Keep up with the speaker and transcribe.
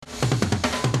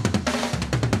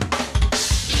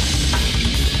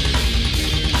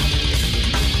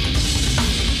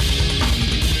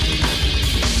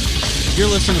You're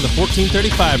listening to the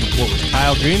 1435 Report with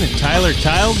Kyle Green and Tyler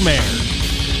Childmare.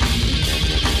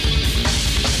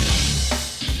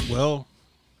 Well,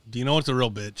 do you know what's a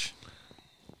real bitch?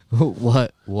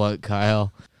 What,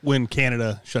 Kyle? When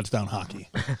Canada shuts down hockey.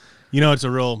 You know it's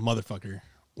a real motherfucker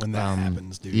when that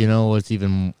happens, dude. You know what's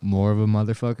even more of a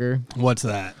motherfucker? What's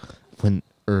that? When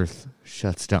Earth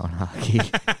shuts down hockey.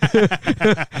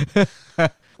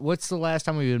 What's the last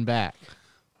time we've been back?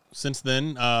 Since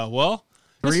then,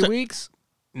 3 weeks?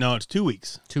 No, it's 2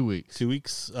 weeks. 2 weeks. 2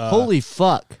 weeks. Holy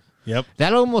fuck. Yep.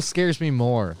 That almost scares me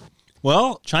more.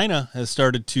 Well, China has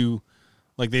started to,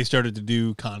 they started to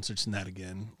do concerts and that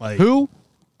again. Like Who?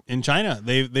 In China,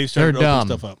 they've started to open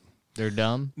stuff up. They're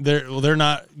dumb. They're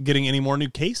not getting any more new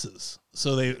cases,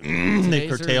 so they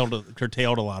curtailed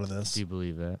a lot of this. Do you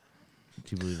believe that?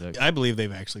 I believe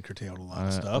they've actually curtailed a lot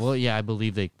of stuff. Well, yeah,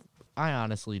 I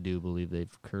honestly do believe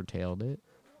they've curtailed it.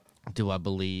 Do I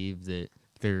believe that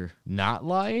they're not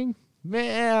lying?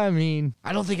 Man, I mean,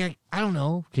 I don't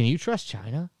know. Can you trust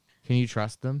China? Can you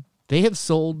trust them? They have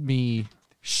sold me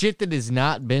shit that has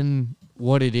not been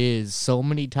what it is so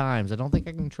many times. I don't think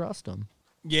I can trust them.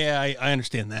 Yeah, I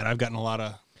understand that. I've gotten a lot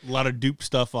of dupe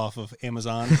stuff off of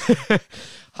Amazon.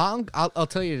 I'll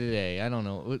tell you today. I don't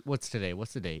know. What's today?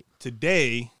 What's the date?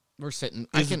 Today we're sitting.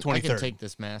 I can take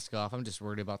this mask off. I'm just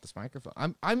worried about this microphone.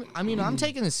 I'm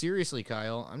taking this seriously,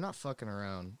 Kyle. I'm not fucking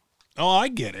around. Oh, I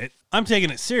get it. I'm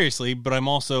taking it seriously, but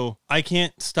I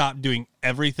can't stop doing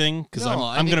everything because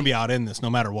I'm going to be out in this no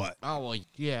matter what. Oh, well,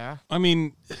 yeah. I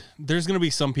mean, there's going to be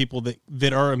some people that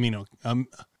are amino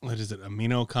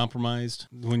compromised.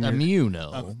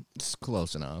 It's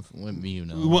close enough.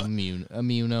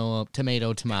 Immuno,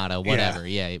 tomato, whatever.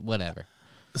 Yeah, whatever.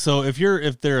 So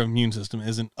if their immune system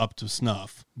isn't up to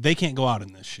snuff, they can't go out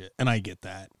in this shit. And I get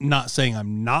that. Not saying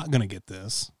I'm not going to get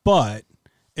this, but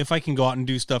if I can go out and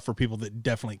do stuff for people that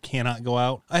definitely cannot go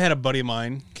out. I had a buddy of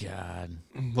mine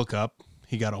look up.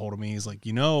 He got a hold of me. He's like,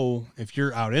 if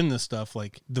you're out in this stuff,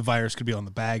 the virus could be on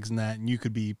the bags and that, and you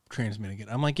could be transmitting it.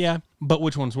 I'm like, yeah, but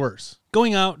which one's worse?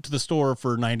 Going out to the store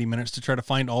for 90 minutes to try to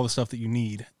find all the stuff that you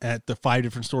need at the 5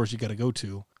 different stores you got to go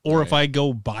to. Or if I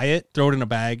go buy it, throw it in a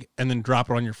bag, and then drop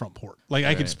it on your front porch.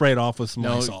 I could spray it off with some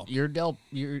Lysol. You're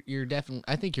definitely.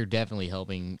 I think you're definitely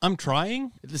helping. I'm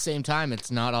trying. At the same time,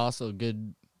 it's not also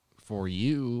good for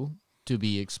you to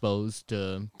be exposed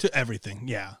to everything.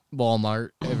 Yeah, Walmart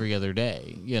every other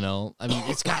day. I mean,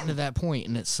 it's gotten to that point,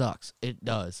 and it sucks. It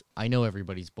does. I know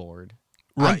everybody's bored.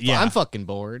 Right? I'm fucking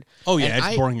bored. Oh yeah,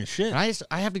 it's boring as shit. I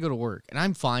have to go to work, and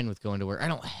I'm fine with going to work. I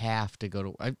don't have to go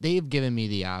to. They've given me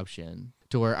the option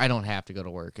to where I don't have to go to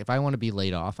work. If I want to be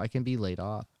laid off, I can be laid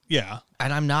off. Yeah.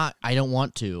 And I'm not. I don't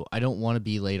want to. I don't want to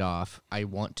be laid off. I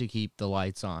want to keep the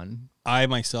lights on. I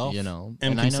myself, am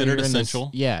considered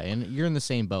essential. And you're in the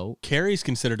same boat. Carrie's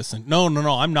considered essential.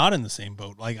 No, I'm not in the same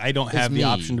boat. I don't have the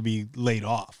option to be laid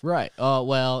off. Right.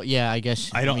 Well, yeah. I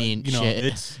guess. I mean,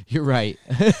 shit. You're right.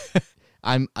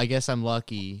 I guess I'm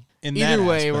lucky. Either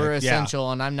way, we're essential,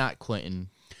 and I'm not quitting.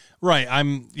 Right.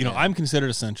 I'm considered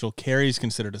essential. Carrie's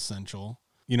considered essential.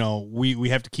 We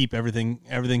have to keep everything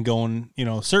going.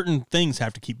 Certain things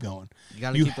have to keep going. You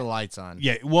got to keep the lights on.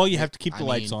 Yeah, well, you have to keep the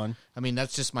lights on. I mean,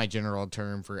 that's just my general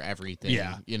term for everything.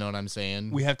 Yeah. You know what I'm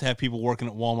saying? We have to have people working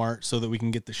at Walmart so that we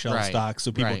can get the shelf stock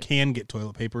so people can get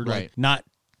toilet paper. Right. Not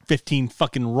 15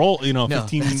 fucking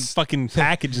 15 fucking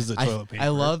packages of toilet paper. I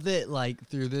love that,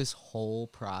 through this whole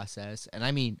process, and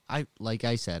I mean, like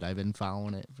I said, I've been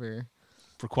following it for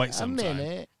quite some time. A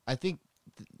minute. I think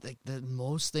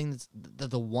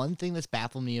the one thing that's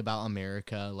baffled me about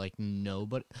America,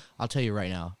 nobody, I'll tell you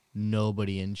right now,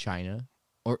 nobody in China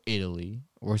or Italy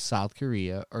or South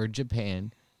Korea or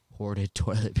Japan hoarded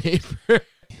toilet paper.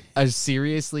 A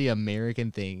seriously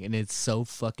American thing, and it's so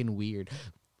fucking weird.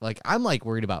 I'm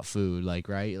worried about food,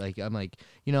 right? I'm I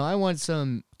want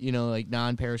some,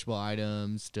 non-perishable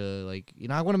items to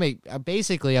I want to make I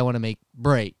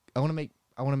want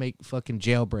to make fucking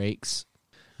jailbreaks.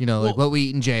 What we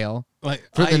eat in jail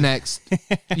for the next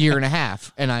year and a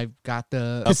half. And I've got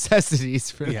the necessities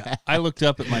for that. I looked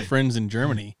up at my friends in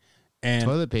Germany. And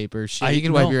toilet paper, shit. You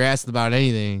can wipe your ass about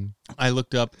anything. I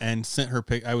looked up and sent her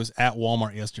I was at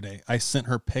Walmart yesterday. I sent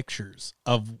her pictures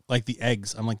of the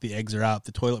eggs. I'm like, the eggs are out.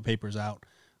 The toilet paper's out.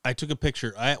 I took a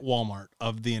picture at Walmart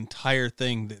of the entire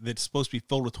thing that's supposed to be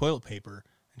filled with toilet paper.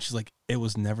 And she's like, it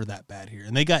was never that bad here.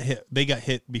 And they got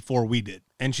hit before we did.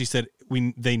 And she said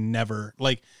they never,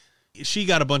 she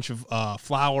got a bunch of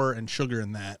flour and sugar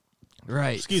in that.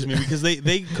 Right. Excuse me, because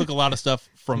they cook a lot of stuff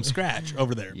from scratch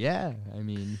over there. Yeah, I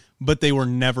mean. But they were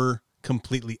never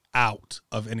completely out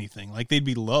of anything. They'd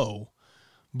be low,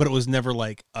 but it was never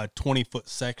like a 20-foot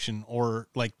section or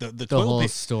like the The toilet whole paper.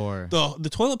 store. The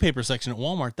toilet paper section at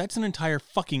Walmart, that's an entire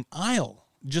fucking aisle.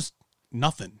 Just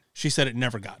nothing. She said it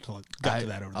never got to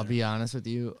that over I'll there. be honest with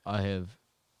you. I have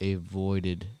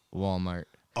avoided Walmart.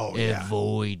 Oh, yeah.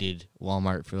 Avoided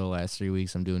Walmart for the last 3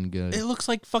 weeks. I'm doing good. It looks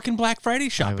like fucking Black Friday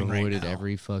I've shopping right avoided now.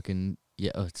 every fucking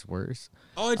it's worse.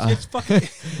 Oh, it's fucking.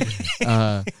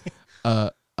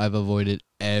 I've avoided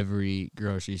every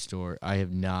grocery store. I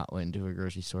have not went to a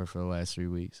grocery store for the last 3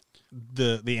 weeks.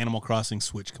 the Animal Crossing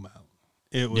Switch come out.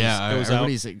 It was out.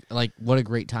 everybody's like, what a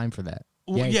great time for that.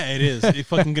 Well, Yay. yeah, it is. It's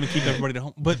fucking gonna keep everybody at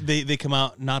home. But they come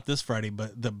out not this Friday,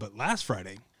 but last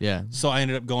Friday. Yeah. So I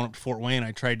ended up going up to Fort Wayne.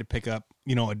 I tried to pick up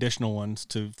additional ones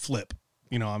to flip.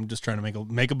 I'm just trying to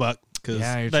make a buck because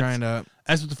You're trying to.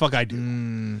 That's what the fuck I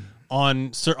do.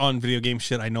 On video game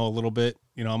shit. I know a little bit.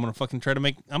 I'm gonna fucking try to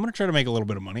make. I'm gonna try to make a little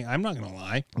bit of money. I'm not gonna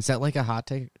lie. Is that like a hot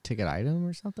ticket item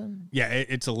or something? Yeah,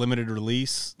 it's a limited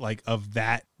release like of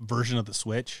that version of the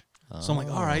Switch. So I'm like,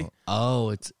 all right.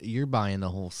 Oh, you're buying the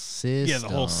whole system. Yeah, the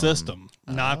whole system,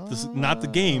 not the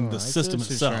game, the system I see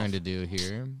what itself. You're trying to do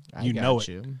here. You know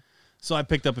it. So I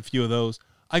picked up a few of those.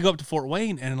 I go up to Fort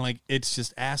Wayne and like it's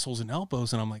just assholes and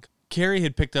elbows, and I'm like, Carrie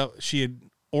had picked up. She had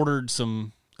ordered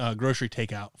some grocery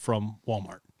takeout from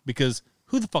Walmart because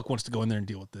who the fuck wants to go in there and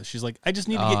deal with this? She's like, I just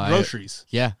need to get groceries.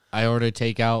 I ordered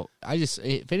takeout.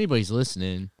 If anybody's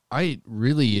listening, I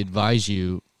really advise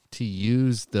you to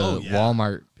use the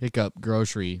Walmart pickup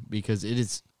grocery because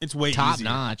it's way top easier.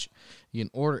 notch. You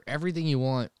can order everything you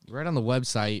want right on the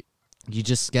website. You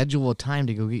just schedule a time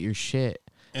to go get your shit.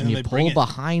 And you pull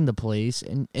behind the place,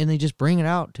 and they just bring it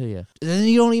out to you. And then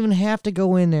you don't even have to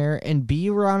go in there and be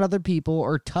around other people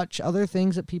or touch other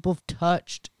things that people have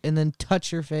touched and then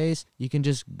touch your face. You can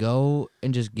just go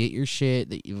and just get your shit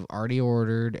that you've already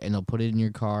ordered, and they'll put it in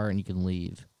your car, and you can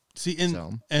leave. See,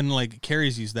 and like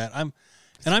Carrie's used that. I'm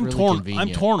really torn. convenient.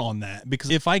 I'm torn on that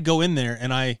because if I go in there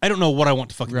and I don't know what I want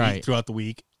to fucking eat throughout the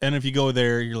week, and if you go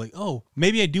there, you're like, oh,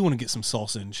 maybe I do want to get some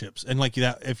salsa and chips, and like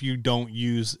that, if you don't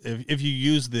use if you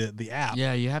use the app,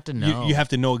 you have to know. You have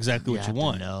to know exactly what you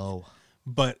want. No,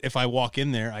 but if I walk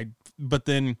in there, but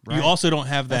then you also don't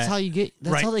have that. That's how you get.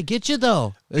 That's how they get you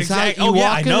though. That's exactly. how you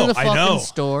walk into the fucking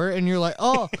store and you're like,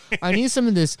 oh, I need some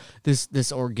of this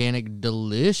organic,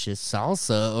 delicious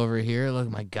salsa over here. Look,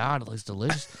 my God, it looks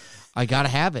delicious. I gotta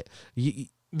have it.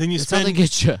 Then you that's spend. How they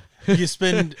get you. You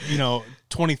spend $20,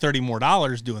 $30 more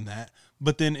doing that.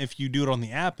 But then if you do it on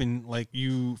the app and like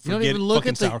you forget, don't even look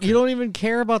at you don't even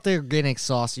care about the organic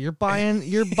sauce. You're buying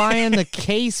the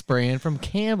case brand from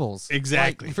Campbell's.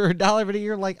 Exactly. Like, for $1,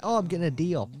 you're like, oh, I'm getting a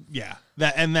deal. Yeah.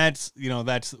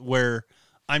 That's where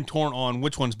I'm torn on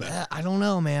which one's better. I don't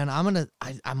know, man.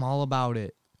 I'm all about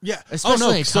it. Yeah.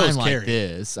 Especially in a time like Carrie.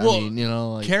 this. Well, I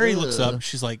mean, like, Carrie looks up.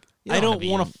 She's like, I don't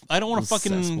want to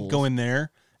fucking cesspools. go in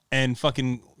there and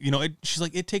fucking, she's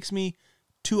like, it takes me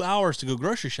 2 hours to go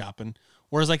grocery shopping,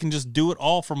 whereas I can just do it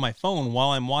all from my phone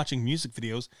while I'm watching music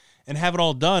videos and have it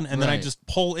all done, and then I just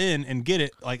pull in and get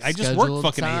it. Like I just work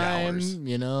fucking time,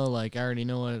 8 hours. Like I already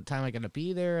know what time I gotta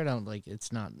be there. I don't like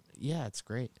it's not. Yeah, it's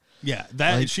great. Yeah,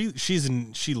 that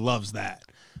she loves that.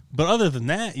 But other than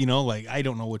that, like I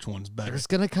don't know which one's better. There's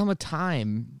gonna come a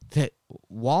time that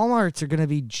Walmarts are gonna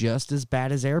be just as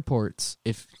bad as airports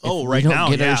if right we don't now,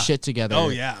 get our shit together. Oh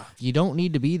yeah, you don't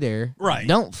need to be there. Right?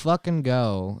 Don't fucking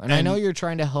go. And I know you're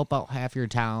trying to help out half your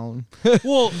town.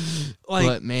 Well, like,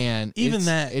 but man, even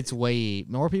it's way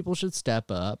more people should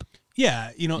step up.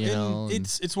 Yeah,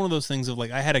 it's one of those things of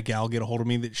like I had a gal get a hold of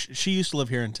me that she used to live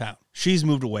here in town. She's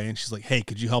moved away and she's like, "Hey,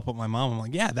 could you help out my mom?" I'm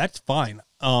like, "Yeah, that's fine."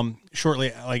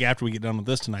 Shortly, like after we get done with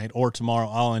this tonight or tomorrow,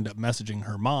 I'll end up messaging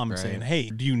her mom and saying, "Hey,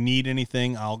 do you need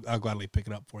anything? I'll gladly pick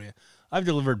it up for you." I've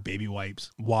delivered baby wipes,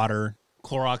 water,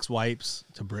 Clorox wipes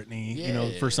to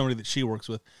Brittany. For somebody that she works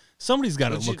with. Somebody's got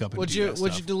to look up and do that stuff.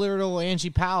 What'd you deliver to Angie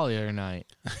Powell the other night?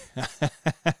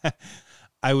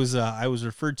 I was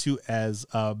referred to as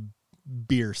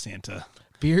Beer Santa.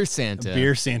 Beer Santa.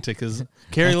 Beer Santa, because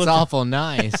Carrie looked awful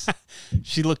nice.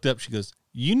 She looked up. She goes,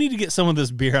 "You need to get some of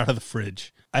this beer out of the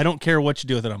fridge. I don't care what you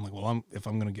do with it." I'm like, "Well, if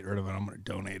I'm going to get rid of it, I'm going to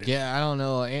donate it." Yeah, I don't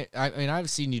know. I mean, I've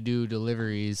seen you do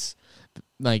deliveries,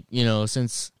 like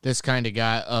since this kind of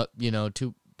got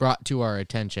brought to our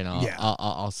attention.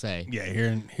 I'll say. Yeah, here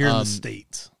in the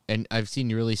States, and I've seen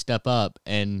you really step up,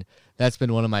 and that's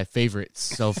been one of my favorites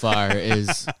so far.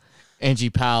 Is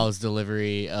Angie Powell's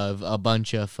delivery of a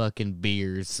bunch of fucking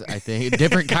beers. I think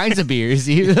different kinds of beers.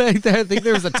 I think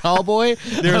there was a tall boy.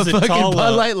 There was a fucking tall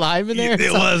Bud Light Lime in there.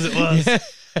 It was.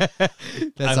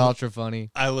 That's ultra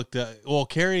funny. I looked at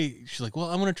Carrie. She's like, "Well,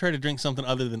 I'm going to try to drink something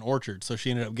other than Orchard." So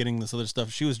she ended up getting this other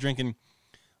stuff. She was drinking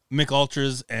Mick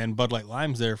Ultras and Bud Light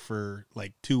Limes there for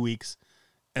like 2 weeks,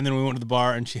 and then we went to the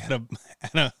bar and she had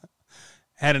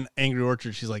an Angry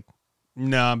Orchard. She's like,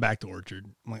 "No, I'm back to Orchard."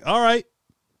 I'm like, "All right,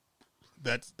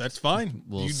 that's fine.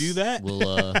 You do that.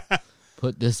 We'll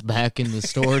put this back in the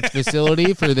storage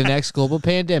facility for the next global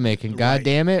pandemic." And God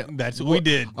damn it, that's what we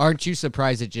did. Aren't you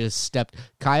surprised it just stepped?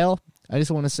 Kyle, I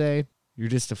just want to say you're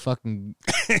just a fucking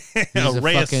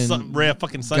ray of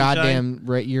fucking sunshine. Goddamn,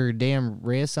 you're a damn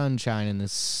ray of sunshine in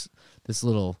this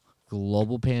little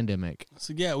global pandemic.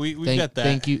 So yeah, we got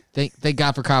that. Thank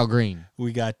God for Kyle Green.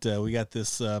 We got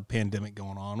this pandemic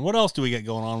going on. What else do we got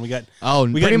going on? We got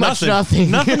pretty much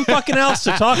nothing. Nothing fucking else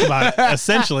to talk about.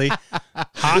 Essentially,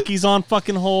 hockey's on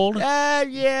fucking hold.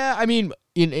 Yeah. I mean,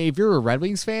 if you're a Red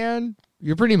Wings fan,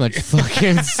 you're pretty much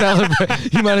fucking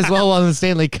celebrate. You might as well win the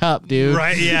Stanley Cup, dude.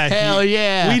 Right? Yeah. Hell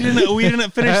yeah. We didn't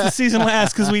finish the season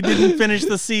last because we didn't finish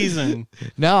the season.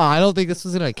 No, I don't think this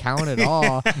was gonna count at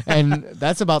all. And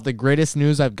that's about the greatest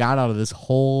news I've got out of this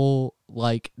whole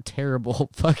like terrible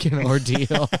fucking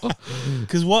ordeal.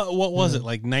 Because what was it,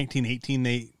 like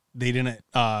 1918? They didn't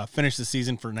finish the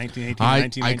season for 1918.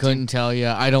 1919. I couldn't tell you.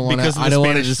 I don't want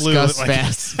to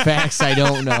discuss facts I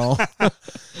don't know.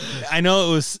 I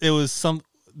know it was some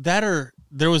that, or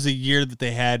there was a year that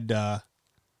they had a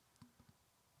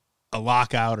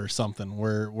lockout or something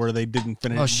where they didn't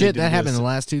finish. Oh shit, that happened in the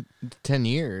last 10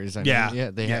 years. I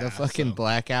mean, they had a fucking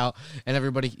blackout, and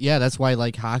everybody. Yeah, that's why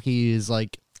like hockey is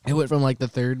like it went from like the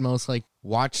third most like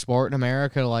watched sport in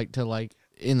America to like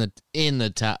in the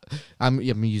top. I'm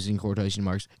using quotation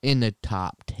marks in the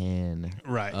top 10.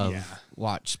 Right. Of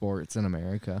watch sports in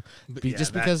America,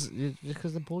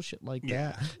 because of bullshit like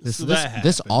that.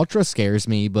 This ultra scares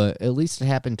me, but at least it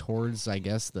happened towards I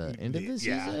guess the end of the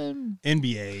season.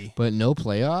 NBA, but no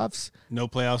playoffs.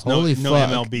 Holy no fuck.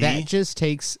 MLB. That just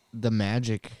takes the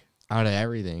magic out of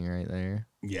everything right there.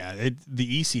 Yeah,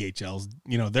 the ECHLs.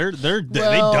 They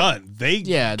done. They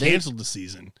canceled the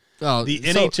season. Oh, the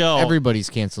NHL,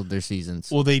 everybody's canceled their seasons.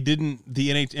 Well, they didn't.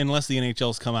 Unless the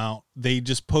NHL's come out, they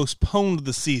just postponed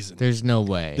the season. There's no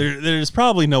way. There's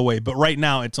probably no way. But right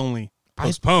now, it's only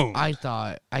postponed. I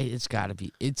thought it's got to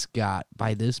be.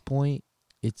 By this point,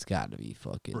 it's got to be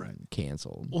fucking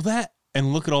canceled. Well,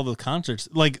 and look at all the concerts.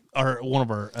 Like one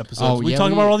of our episodes, we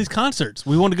talk about all these concerts.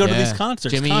 We want to go to these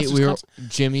concerts.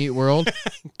 Jimmy Eat World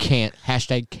can't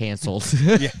 #canceled.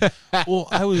 Yeah. Well,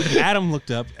 Adam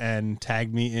looked up and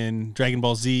tagged me in Dragon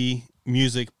Ball Z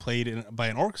music played by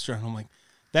an orchestra, and I'm like,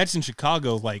 that's in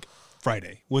Chicago. Like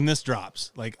Friday when this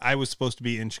drops. Like I was supposed to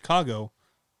be in Chicago,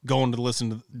 going to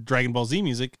listen to Dragon Ball Z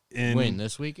music.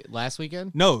 This week? Last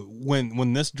weekend? No,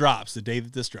 when this drops, the day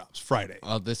that this drops, Friday.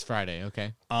 Oh, this Friday.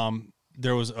 Okay.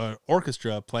 There was an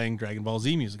orchestra playing Dragon Ball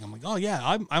Z music. I'm like, oh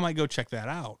yeah, I might go check that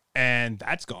out. And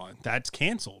that's gone. That's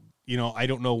canceled. I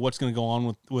don't know what's going to go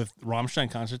on with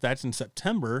Rammstein concert. That's in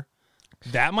September.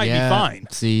 That might be fine.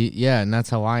 See, yeah, and that's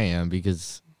how I am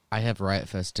because I have Riot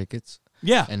Fest tickets.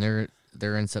 Yeah, and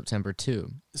they're in September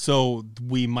too. So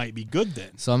we might be good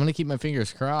then. So I'm gonna keep my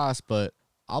fingers crossed. But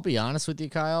I'll be honest with you,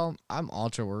 Kyle. I'm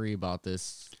ultra worried about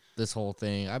this whole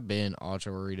thing. I've been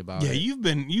ultra worried about it. Yeah, you've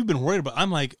been worried about.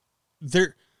 I'm like.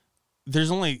 There's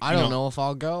only I don't know if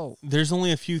I'll go. There's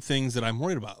only a few things that I'm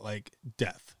worried about, like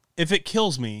death. If it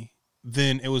kills me,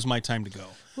 then it was my time to go.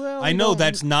 Well, I know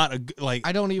that's not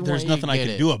I don't even. There's nothing I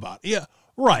can do about it. Yeah,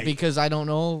 right. Because I don't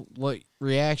know what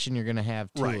reaction you're gonna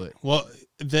have to it. Well,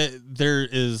 there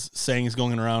is sayings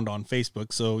going around on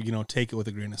Facebook, so take it with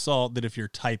a grain of salt. That if you're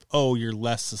type O, you're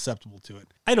less susceptible to it.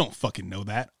 I don't fucking know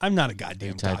that. I'm not a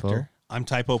goddamn doctor. I'm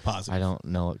type O positive. I don't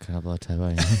know what kind of blood type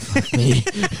I am. Fuck me.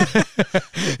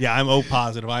 Yeah, I'm O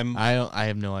positive. I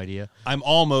have no idea. I'm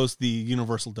almost the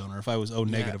universal donor. If I was O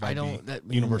negative, I'd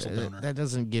be universal donor. That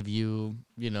doesn't give you,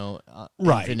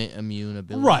 infinite immune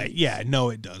ability. Right. Yeah. No,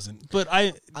 it doesn't. But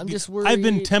I'm just worried. I've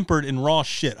been tempered in raw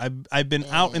shit. I've been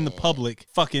out in the public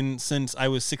fucking since I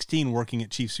was 16 working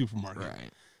at Chief Supermarket.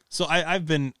 Right. So I've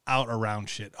been out around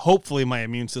shit. Hopefully my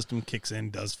immune system kicks in,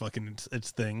 does fucking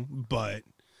its thing, but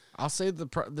I'll say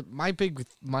my big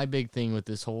thing with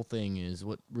this whole thing is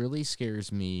what really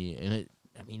scares me, and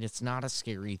it's not a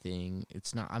scary thing.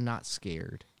 It's not. I'm not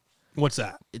scared. What's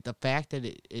that? The fact that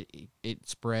it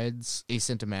spreads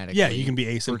asymptomatically. Yeah, you can be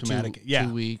asymptomatic. For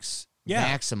 2 weeks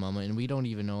maximum, and we don't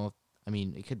even know if.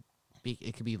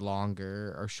 It could be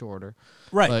longer or shorter.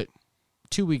 Right. But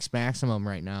 2 weeks maximum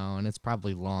right now, and it's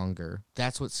probably longer.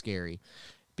 That's what's scary,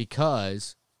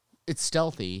 because it's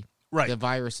stealthy. Right. The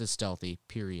virus is stealthy,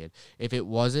 period. If it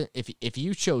wasn't, if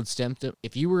you showed symptoms,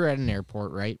 if you were at an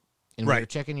airport, right, And we were Right.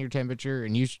 checking your temperature,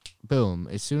 and boom,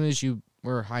 as soon as you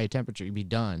were high temperature, you'd be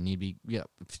done. You'd be,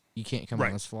 you can't come on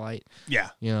Right. this flight. Yeah.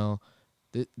 You know,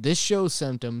 this shows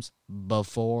symptoms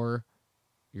before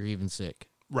you're even sick.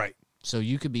 Right. So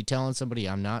you could be telling somebody,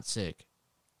 I'm not sick.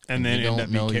 And then you end don't up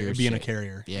know being, you're being a sick.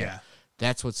 carrier. Yeah. Yeah.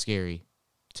 That's what's scary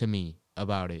to me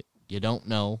about it. You don't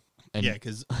know. And Yeah,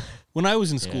 because when I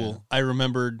was in school, I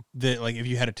remembered that like if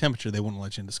you had a temperature, they wouldn't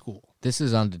let you into school. this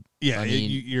is on. Yeah, I mean,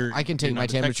 you're. I can take you're my not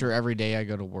detectable. temperature every day I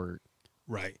go to work.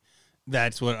 Right.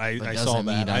 That's what I But saw doesn't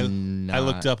mean that. I'm I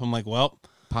looked not up. I'm like, well,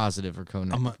 positive for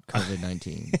I'm a-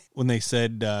 COVID-19. when they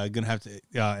said gonna have to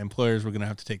employers were gonna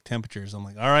have to take temperatures, I'm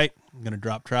like, all right, I'm gonna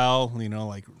drop trowel. You know,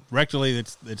 like rectally,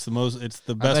 it's the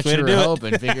I best bet way you to were do it.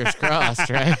 hoping, fingers crossed,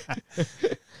 right?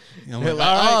 I'm They're like, like,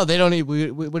 all right, oh, they don't need. What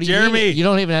do you Jeremy. mean? You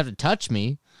don't even have to touch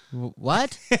me.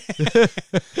 What?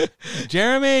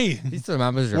 Jeremy, These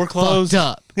thermometers are We're closed.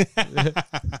 fucked up.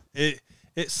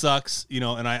 it sucks, you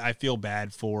know, and I feel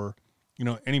bad for, you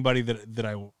know, anybody that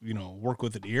I, you know, work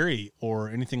with at Erie or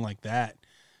anything like that.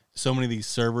 So many of these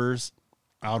servers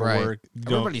out of Right. work.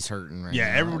 Everybody's hurting right now.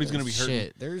 Yeah, everybody's gonna be hurting.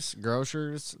 Shit, there's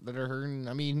grocers that are hurting.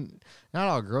 I mean, not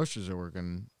all grocers are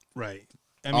working Right.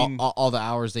 I mean, all the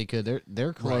hours they could.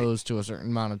 They're closed to a certain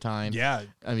amount of time. yeah,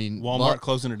 I mean, Walmart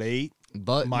closing at 8,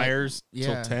 but Myers yeah.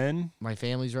 till 10. my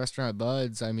family's restaurant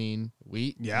Buds. I mean,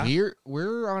 Yeah.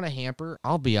 we're on a hamper.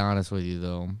 I'll be honest with you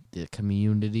though, the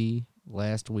community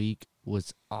last week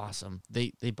was awesome.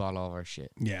 They bought all of our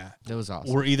shit. Yeah. That was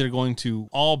awesome. We're either going to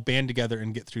all band together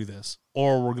and get through this,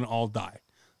 or we're going to all die.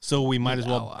 So we might as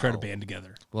well try to band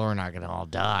together. Well, we're not gonna all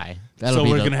die. So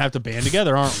we're going to have to band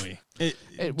together, aren't we?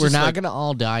 We're just not like- gonna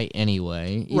all die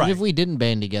anyway. Even Right. if we didn't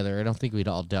band together, I don't think we'd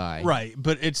all die. Right,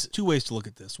 but it's two ways to look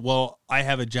at this. Well, I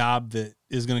have a job that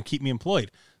is going to keep me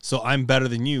employed, so I'm better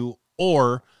than you,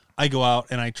 or I go out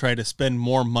and I try to spend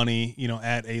more money, you know,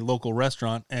 at a local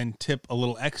restaurant and tip a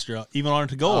little extra, even on a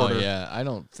to-go Oh order. yeah, I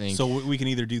don't think. So we can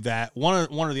either do that, one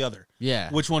or the other.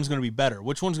 Yeah. Which one's going to be better?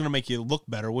 Which one's going to make you look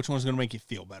better? Which one's going to make you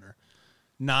feel better?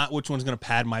 Not which one's going to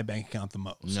pad my bank account the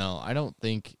most. No, I don't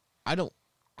think.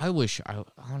 I wish.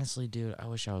 Honestly, dude, I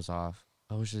wish I was off.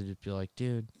 I wish I'd just be like,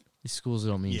 dude, these schools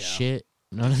don't mean Yeah. shit.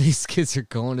 None of these kids are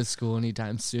going to school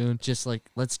anytime soon. Just like,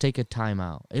 let's take a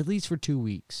timeout, at least for 2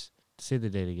 weeks. Say the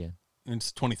date again.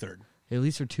 It's 23rd. At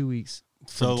least for 2 weeks.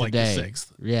 So from like today. the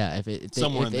 6th. Yeah,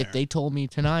 Somewhere in if there. they told me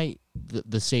tonight,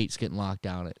 the state's getting locked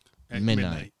down at At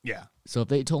midnight. Yeah. So if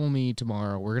they told me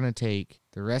tomorrow we're gonna take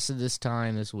the rest of this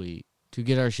time this week to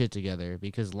get our shit together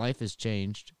because life has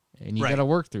changed and you Right. gotta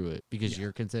work through it because Yeah.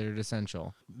 you're considered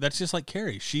essential. That's just like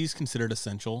Carrie. She's considered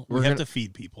essential. We're We have gonna- to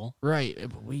feed people. Right.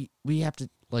 But we have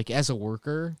to, like, as a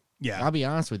worker, Yeah. I'll be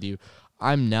honest with you,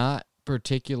 I'm not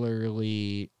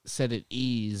particularly set at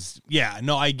ease Yeah.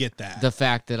 No, I get that. the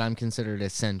fact that I'm considered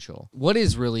essential. What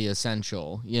is really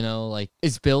essential? You know, like,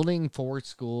 is building 4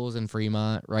 schools in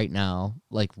Fremont right now,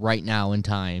 like right now in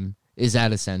time, is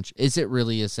that essential? Is it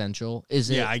really essential? Is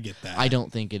it? Yeah, I get that. I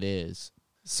don't think it is.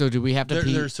 So do we have to?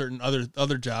 There's certain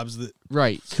other jobs that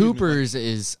Right. Excuse me, Cooper's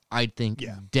is, I think,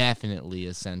 Yeah. definitely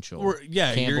essential. or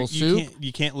yeah, Campbell soup,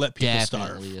 you can't let people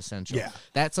definitely starve. essential. Yeah.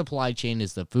 That supply chain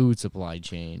is the food supply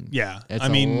chain. Yeah. It's I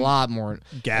mean, a lot more.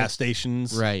 gas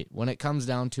stations. Right. When it comes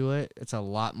down to it, it's a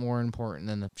lot more important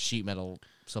than the sheet metal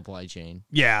supply chain.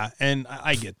 Yeah, and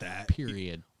I get that.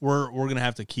 Period. We're gonna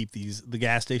have to keep the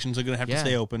gas stations are gonna have to Yeah.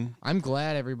 stay open. I'm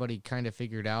glad everybody kind of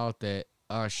figured out that,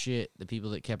 oh shit, the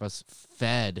people that kept us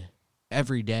fed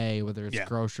every day, whether it's Yeah.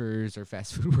 grocers or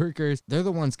fast food workers, they're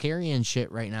the ones carrying shit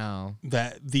right now.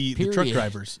 That the truck Period.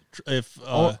 drivers, if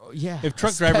Yeah. if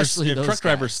truck drivers especially if those truck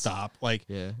drivers guys. stop, like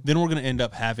Yeah. then we're gonna end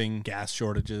up having gas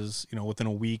shortages. You know, within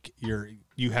a week,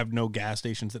 you have no gas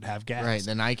stations that have gas. Right.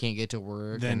 Then I can't get to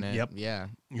work. Then, and yep. Yeah.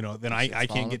 You know, then That I shit's can't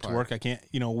falling get to apart. work. I can't.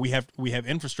 You know, we have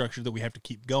infrastructure that we have to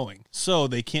keep going. So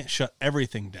they can't shut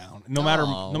everything down. No matter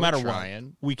we're what,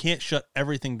 trying. we can't shut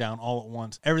everything down all at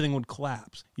once. Everything would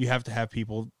collapse. You have to have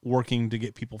people working to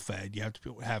get people fed. You have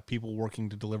to have people working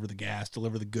to deliver the gas,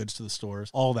 deliver the goods to the stores,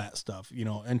 all that stuff. You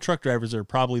know, and truck drivers are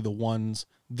probably the ones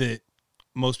that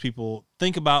most people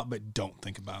think about but don't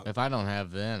think about. If I don't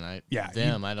have them,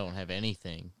 I don't have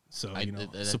anything. So, I- you know,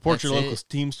 th- support your that's local it.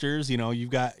 Teamsters. You know, you've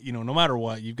got, you know, no matter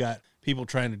what, you've got people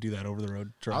trying to do that over the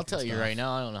road truck. I'll and tell you stuff. right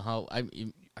now, I don't know how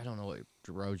I don't know what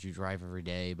roads you drive every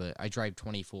day, but I drive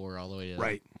 24 all the way to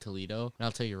Right. Toledo. And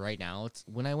I'll tell you right now, it's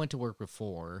when I went to work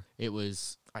before, it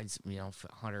was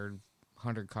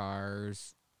 100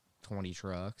 cars, 20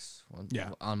 trucks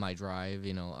Yeah. on my drive,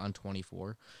 on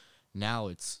 24. Now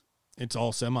it's It's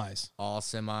all semis. All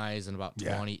semis and about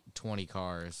Yeah. 20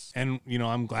 cars. And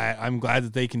I'm glad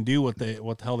that they can do what the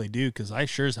hell they do, because I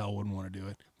sure as hell wouldn't want to do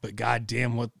it. But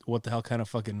goddamn, what the hell kind of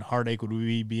fucking heartache would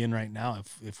we be in right now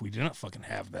if we didn't fucking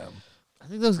have them? I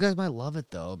think those guys might love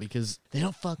it though, because they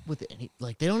don't fuck with any,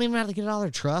 like they don't even have to get out of their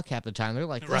truck half the time. They're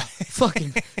like, Right.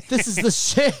 fucking, this is the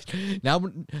shit. Now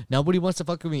nobody wants to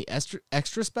fuck with me.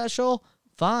 Extra special,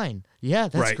 fine, yeah,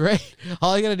 that's Right. great.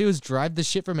 All I gotta do is drive the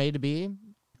shit from A to B.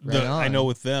 Right I on. know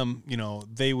with them,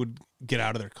 they would get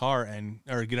out of their car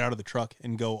or get out of the truck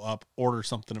and go up, order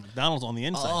something at McDonald's on the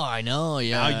inside. Oh, I know.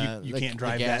 Yeah, Now you can't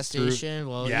drive the that gas through- station.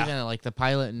 Well, Yeah. even like the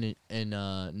pilot in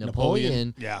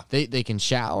Napoleon, Yeah. they can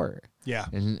shower. Yeah.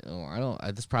 And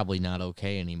that's probably not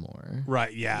okay anymore.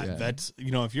 Right. Yeah. Yeah. That's,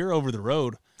 if you're over the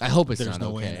road, I hope it's There's not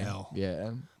no okay. way in hell.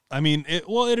 Yeah. I mean,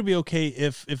 it'll be okay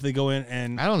if they go in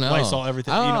and I don't know. Lysol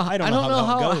everything. I don't know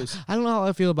how it goes. I don't know how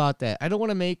I feel about that. I don't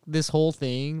want to make this whole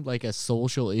thing like a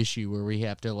social issue where we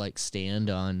have to like stand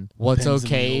on what's Pins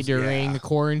and okay needles, during yeah.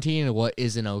 quarantine and what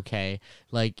isn't okay.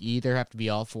 Like you either have to be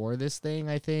all for this thing,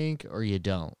 I think, or you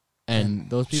don't. And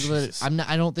those people Jesus. that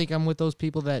I don't think I'm with those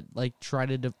people that like try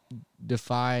to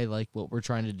defy like what we're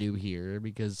trying to do here,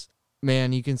 because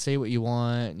man, you can say what you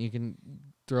want, you can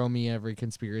throw me every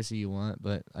conspiracy you want,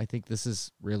 but I think this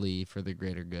is really for the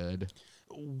greater good.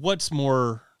 What's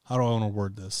more? How do I want to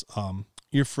word this?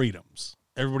 Your freedoms.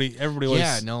 Everybody always.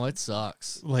 Yeah, no, it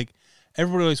sucks. Like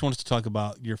everybody always wants to talk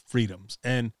about your freedoms,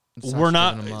 and It sucks we're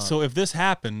giving 'em not. up. So if this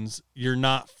happens, you're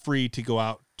not free to go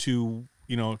out to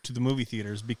to the movie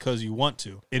theaters because you want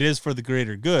to. It is for the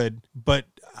greater good, but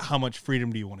how much freedom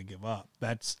do you want to give up?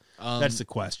 That's the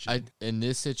question. In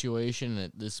this situation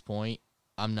at this point,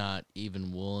 I'm not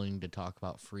even willing to talk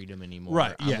about freedom anymore.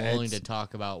 Right, I'm yeah, willing it's- to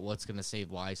talk about what's going to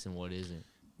save lives and what isn't.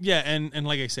 Yeah, and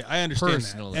like I say, I understand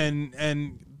Personally. that,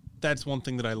 and that's one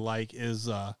thing that I like is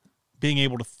being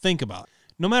able to think about,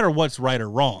 no matter what's right or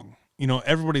wrong.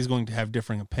 Everybody's going to have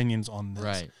differing opinions on this.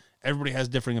 Right. Everybody has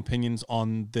differing opinions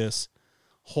on this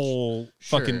whole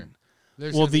Sure. fucking.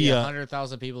 There's Well, going to be the,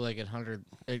 100,000 people that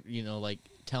can like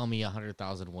tell me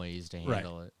 100,000 ways to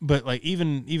handle it. But like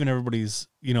even everybody's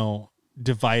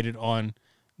divided on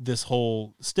this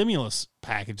whole stimulus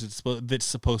package that's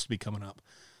supposed to be coming up.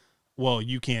 Well,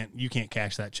 you can't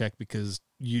cash that check because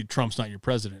Trump's not your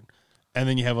president. And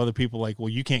then you have other people like, well,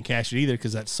 you can't cash it either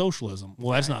because that's socialism.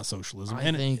 Well, that's not socialism. I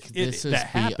and think this is that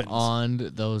happens. beyond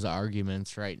those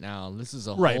arguments right now. This is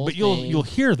a Right, whole but thing. you'll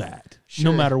hear that Sure.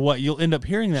 no matter what. You'll end up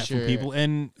hearing that Sure. from people,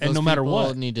 and Those no matter people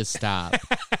what. need to stop.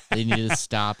 They need to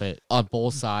stop it on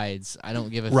both sides. I don't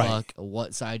give a Right. fuck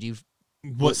what side you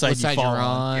What side you fall you're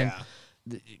on.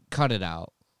 Yeah. Cut it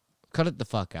out. Cut it the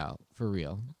fuck out for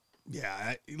real.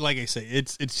 Yeah, like I say,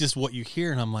 it's just what you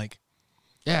hear, and I'm like,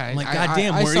 Yeah,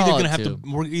 goddamn, I we're saw either it gonna too.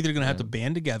 we're either gonna have to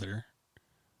band together,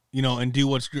 and do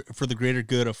what's for the greater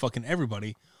good of fucking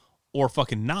everybody, or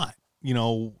fucking not.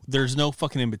 There's no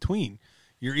fucking in between.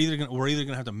 We're either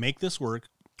gonna have to make this work,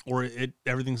 or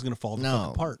everything's gonna fall the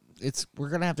fuck apart. We're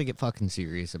gonna have to get fucking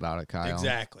serious about it, Kyle.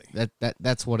 Exactly.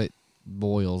 That's what it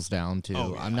boils down to.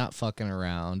 Oh, yeah. I'm not fucking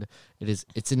around.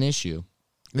 It's an issue.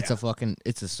 It's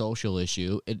it's a social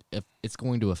issue. It's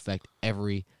going to affect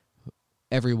every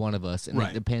one of us, and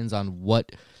Right. it depends on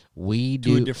what we To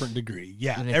do. a different degree.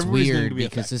 Yeah, And it's everybody's going weird to be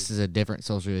because affected. this is a different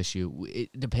social issue.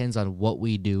 It depends on what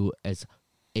we do as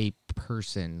a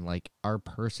person. Like our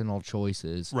personal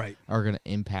choices Right. are going to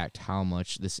impact how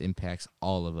much this impacts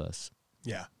all of us.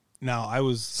 Yeah. Now I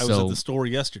was at So, the store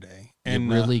yesterday, and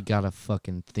you really gotta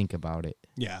fucking think about it.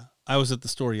 yeah, I was at the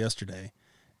store yesterday,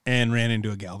 and ran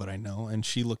into a gal that I know, and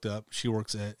she looked up. She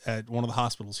works at one of the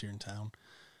hospitals here in town.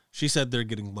 She said they're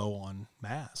getting low on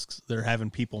masks. They're having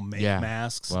people make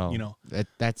masks. Well,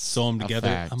 that's sew them a together.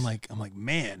 fact. I'm like,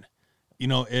 man,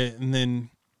 and then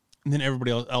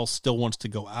everybody else still wants to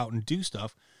go out and do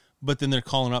stuff, but then they're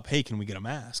calling up, hey, can we get a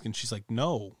mask? And she's like,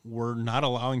 no, we're not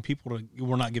allowing people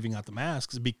we're not giving out the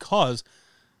masks, because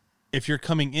if you're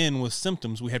coming in with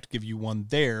symptoms, we have to give you one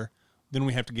there. Then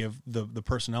we have to give the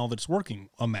personnel that's working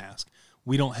a mask.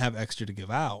 We don't have extra to give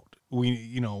out. We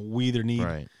either need,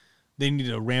 right. they need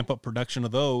to ramp up production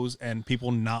of those, and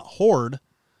people not hoard,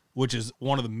 which is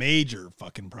one of the major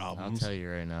fucking I'll problems. tell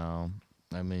you right now.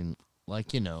 I mean,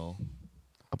 I'll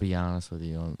be honest with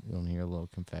you. You want to hear a little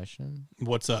confession?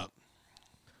 What's up?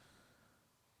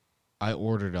 I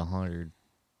ordered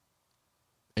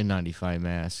 195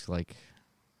 masks, maybe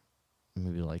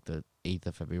the 8th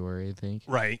of February, I think.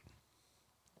 Right.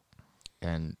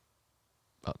 And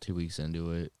about 2 weeks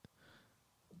into it,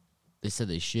 they said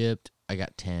they shipped. I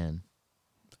got 10.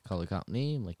 Call the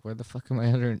company. I'm like, where the fuck are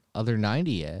my other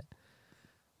 90 at?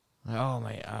 Oh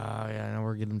my, yeah, no,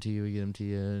 we'll get them to you. We get them to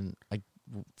you, and I.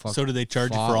 So did they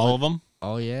charge you for all of them?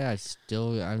 Oh yeah, I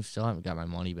still haven't got my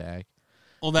money back.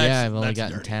 Well, that's I've only that's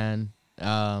gotten dirty.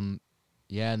 10.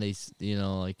 Yeah, and they,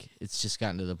 like it's just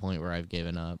gotten to the point where I've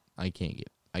given up. I can't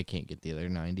get the other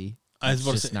 90. I was It's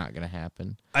about to just say, not gonna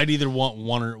happen. I'd either want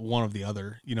one of the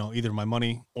other, either my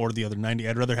money or the other 90.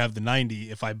 I'd rather have the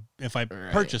 90 if I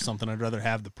purchase something. I'd rather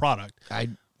have the product.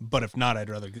 But if not, I'd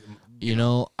rather.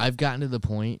 I've gotten to the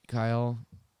point, Kyle,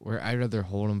 where I'd rather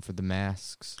hold them for the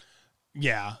masks.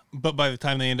 Yeah, but by the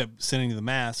time they end up sending the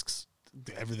masks,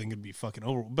 everything could be fucking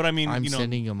over. But I mean, I'm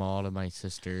sending them all to my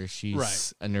sister. She's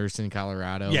Right. a nurse in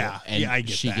Colorado. Yeah, and I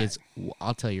get she that. gets.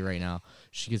 I'll tell you right now,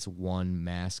 she gets one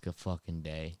mask a fucking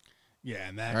day, Yeah,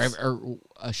 and that's or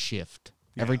a shift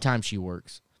Yeah. every time she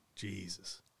works.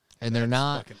 Jesus. And they're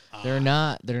not. fucking They're odd.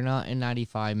 not. They're not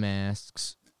N95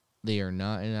 masks. They are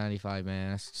not N95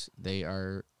 masks. They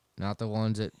are not the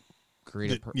ones that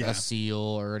create Yeah. a seal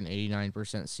or an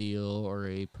 89% seal or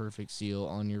a perfect seal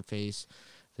on your face.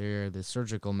 They're the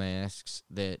surgical masks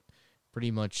that pretty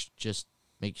much just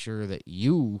make sure that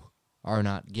you are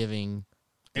not giving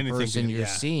the Anything person to- you're yeah.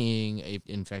 seeing a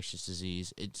infectious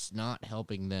disease. It's not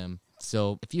helping them.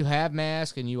 So if you have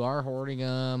masks and you are hoarding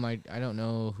them, I don't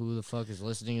know who the fuck is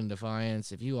listening in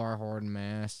Defiance. If you are hoarding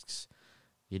masks,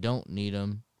 you don't need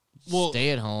them. Well, Stay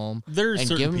at home there's and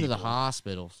certain give them to the people-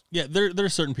 hospitals. Yeah, there are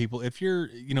certain people. If you're,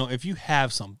 if you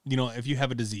have if you have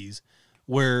a disease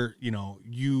where,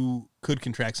 you could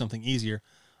contract something easier,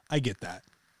 I get that.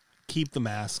 Keep the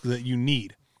mask that you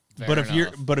need. Fair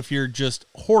enough. But if you're just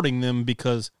hoarding them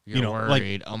because, You're like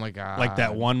worried. Oh my god. like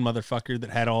that one motherfucker that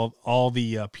had all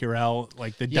the Purell,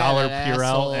 like the Yeah, dollar that Purell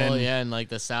asshole, and yeah, in like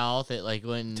the South, it like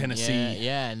went and- Tennessee.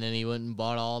 yeah, and then he went and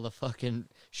bought all the fucking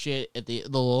shit at the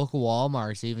local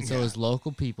Walmarts, even so Yeah. his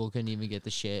local people couldn't even get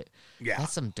the shit. yeah.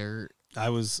 That's some dirt. I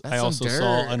That's also some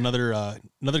saw dirt.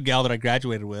 another gal that I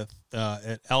graduated with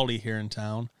at Aldi here in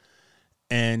town,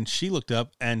 and she looked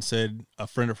up and said a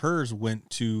friend of hers went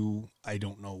to, I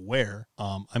don't know where.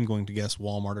 I'm going to guess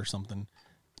Walmart or something.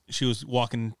 She was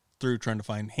walking through trying to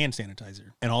find hand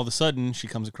sanitizer, and all of a sudden she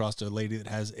comes across a lady that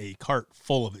has a cart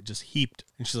full of it, just heaped,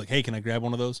 and she's like, "Hey, can I grab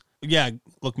one of those?" Yeah,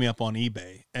 look me up on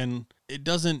eBay, and it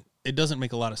doesn't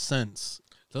make a lot of sense.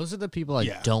 Those are the people I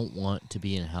Yeah. don't want to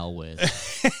be in hell with.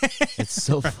 It's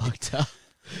so fucked up.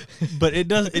 But it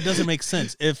doesn't make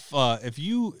sense if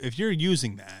you're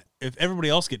using that, if everybody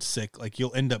else gets sick, like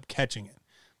you'll end up catching it.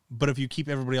 But if you keep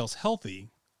everybody else healthy,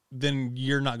 then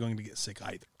you're not going to get sick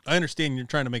either. I understand you're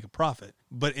trying to make a profit,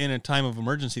 but in a time of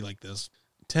emergency like this,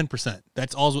 10%,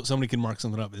 that's all what somebody can mark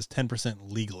something up is 10%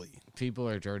 legally. People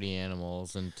are dirty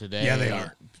animals, and today, Yeah, they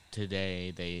are.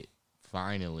 Today, they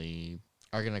finally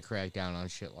are gonna crack down on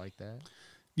shit like that.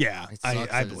 Yeah, It sucks I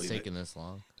that it's believe it. taking this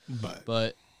long, But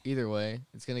but either way,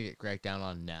 it's gonna get cracked down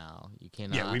on now. You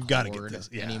cannot. we've gotta get hoard this,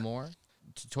 yeah. anymore.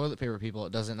 To toilet paper people,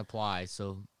 it doesn't apply.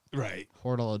 So right.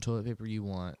 hoard all the toilet paper you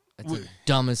want. That's We- the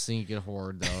dumbest thing you could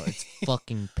hoard, though. It's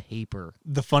fucking paper.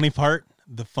 The funny part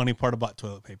about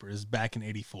toilet paper is back in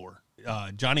 '84,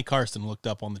 Johnny Carson looked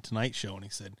up on the Tonight Show and he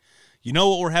said, "You know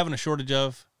what we're having a shortage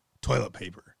of? Toilet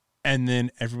paper." And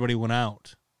then everybody went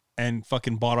out and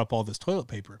fucking bought up all this toilet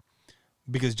paper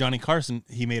because Johnny Carson,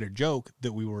 he made a joke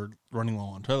that we were running low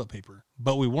on toilet paper,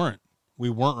 but we weren't. We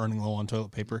weren't running low on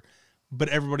toilet paper, but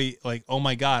everybody like, oh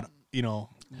my God,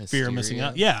 fear of missing Hysteria.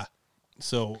 out. Yeah.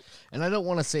 So And I don't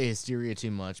want to say hysteria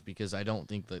too much because I don't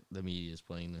think that the media is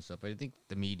playing this up. I think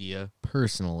the media,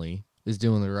 personally, is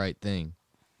doing the right thing.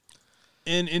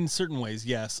 in certain ways,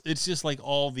 yes. It's just like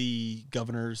all the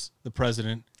governors, the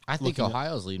president, I think looking at-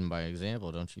 Ohio's leading by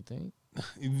example, don't you think?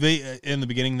 they in the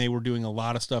beginning they were doing a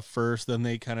lot of stuff first, then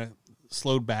they kind of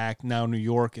slowed back. Now New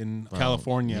York and Well,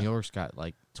 California, New York's got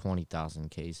like 20,000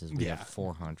 cases. We Yeah. have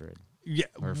 400 yeah,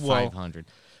 or well, 500,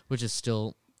 which is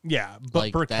still yeah, but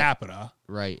like per that- capita,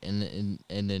 right. And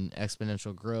then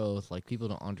exponential growth, like people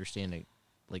don't understand it.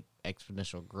 Like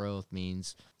exponential growth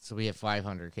means, so we have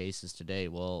 500 cases today.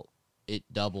 Well, it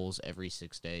doubles every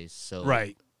 6 days. So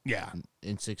right? Yeah,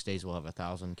 in 6 days we'll have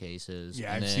 1,000 cases.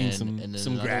 Yeah, and I've seen then- and then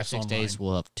some another graphs 6 days online.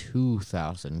 we'll have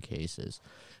 2,000 cases.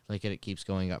 Like it keeps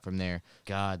going up from there.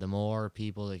 God, the more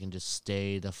people that can just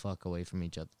stay the fuck away from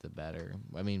each other, the better.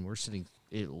 I mean, we're sitting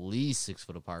at least 6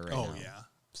 foot apart right now. oh yeah.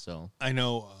 So I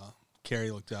know.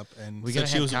 Carrie looked up and we said gotta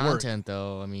she have was at work. content,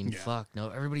 though. I mean, Yeah. fuck no,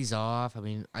 everybody's off. I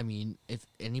mean, if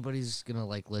anybody's gonna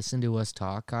like listen to us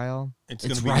talk, Kyle, It's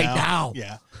it's gonna be right now.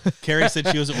 Yeah, Carrie said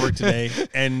she was at work today,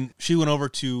 and she went over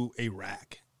to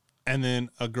Iraq, and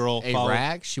then a girl followed.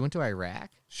 Iraq. She went to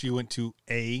Iraq. She went to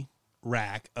a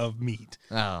rack of meat.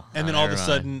 Oh, And then all of a never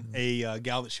mind. sudden, a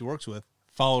gal that she works with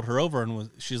followed her over and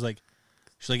she's like,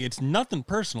 it's nothing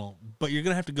personal, but you're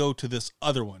going to have to go to this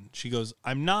other one. She goes,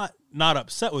 I'm not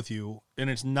upset with you, and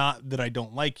it's not that I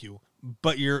don't like you,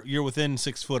 but you're within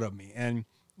 6 foot of me. And,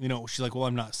 she's like, well,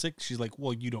 I'm not sick. She's like,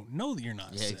 well, you don't know that you're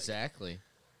not sick. Yeah, exactly.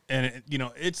 And,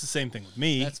 it's the same thing with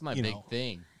me. That's my big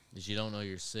thing, is you don't know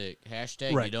you're sick.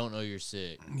 Hashtag Right. You don't know you're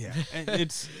sick. Yeah. And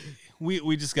it's, we've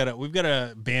got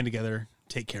to band together,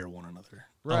 take care of one another.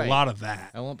 Right. A lot of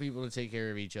that. I want people to take care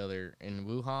of each other. In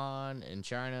Wuhan, in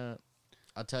China,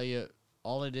 I'll tell you,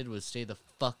 all I did was stay the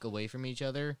fuck away from each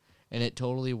other, and it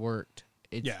totally worked.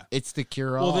 It's the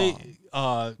cure all.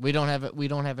 Well, we don't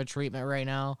have a treatment right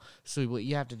now, so what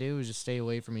you have to do is just stay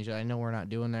away from each other. I know we're not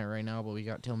doing that right now, but we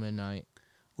got till midnight.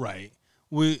 right.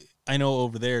 I know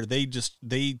over there they just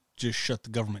shut the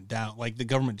government down. Like the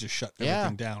government just shut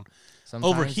everything down.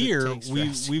 Sometimes Over it here,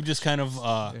 takes we've just kind of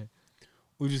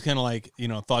like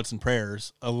thoughts and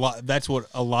prayers. A lot. That's what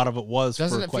a lot of it was.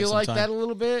 Doesn't for it quite feel some like time. that a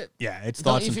little bit? Yeah, it's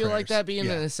Don't thoughts you and feel prayers. like that being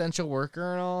yeah. an essential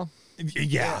worker and all?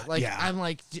 Yeah, Like yeah. I'm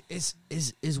like, is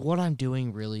what I'm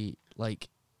doing really like?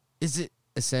 Is it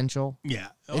essential? Yeah,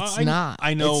 It's not.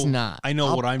 I know. It's not. I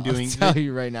know what I'm doing. I'll tell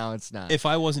you right now, it's not. If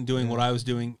I wasn't doing what I was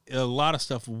doing, a lot of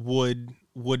stuff would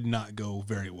not go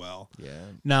very well. Yeah.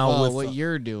 Now well, with what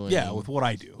you're doing. yeah, with what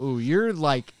I do. Ooh, you're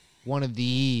like one of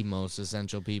the most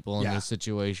essential people in Yeah. this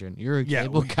situation. You're a Yeah,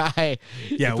 cable guy.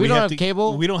 Yeah, If we don't have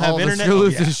cable. We don't have all of us internet. are Oh,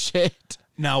 losing yeah. shit.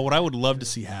 Now, what I would love to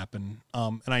see happen,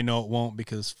 and I know it won't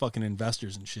because fucking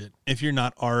investors and shit. If you're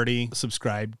not already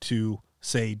subscribed to,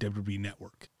 say, WWE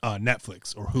Network,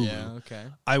 Netflix, or Hulu, Yeah. Okay.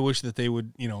 I wish that they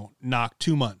would, knock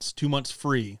 2 months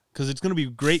free, because it's going to be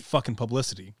great fucking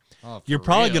publicity. Oh, You're for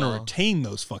probably real. going to retain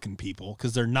those fucking people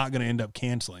because they're not going to end up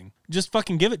canceling. Just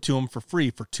fucking give it to them for free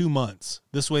for 2 months.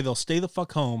 This way they'll stay the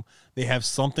fuck home. They have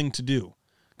something to do,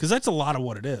 because that's a lot of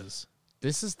what it is.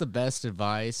 This is the best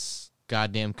advice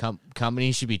goddamn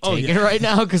company should be Oh, taking yeah. right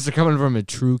now, because they're coming from a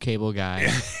true cable guy.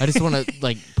 I just want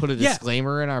to put a Yeah.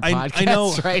 disclaimer in our I podcast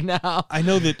know. right now. I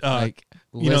know that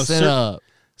Listen up.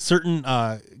 certain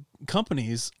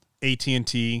companies,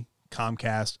 AT&T,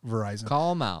 Comcast, Verizon, Call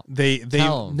them out. they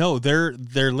Tell 'em. no, they're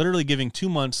literally giving 2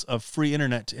 months of free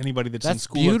internet to anybody that's in That's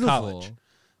school beautiful. or college.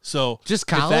 So Just if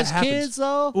that college happens- kids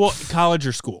though. Well, college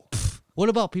or school. What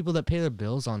about people that pay their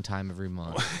bills on time every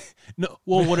month? No,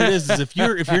 well, what it is if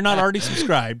you're not already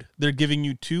subscribed, they're giving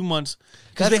you 2 months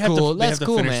because That's they have cool. to they That's have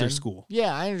cool, to finish man. their school.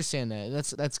 Yeah, I understand that.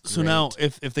 That's great. So now,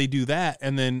 if they do that,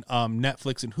 and then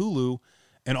Netflix and Hulu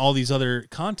and all these other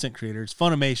content creators,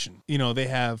 Funimation, they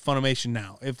have Funimation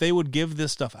now. If they would give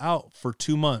this stuff out for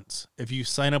 2 months, if you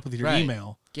sign up with your Right.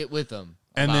 email, get with them,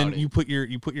 and about then it. you put your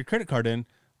credit card in,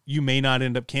 you may not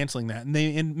end up canceling that, and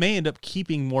they may end up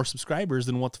keeping more subscribers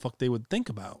than what the fuck they would think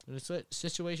about. In a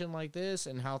situation like this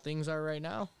and how things are right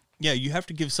now, Yeah, you have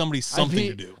to give somebody something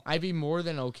to do. I'd be more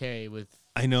than okay with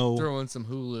I know. throwing some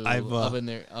Hulu I've, up in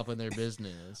their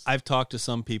business. I've talked to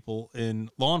some people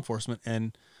in law enforcement,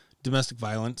 and domestic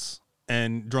violence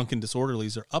and drunken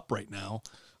disorderlies are up right now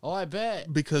Oh, I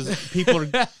bet. because people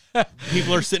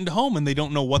are sitting at home and they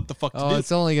don't know what the fuck to Oh, do.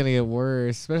 it's only gonna get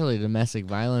worse, especially domestic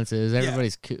violences.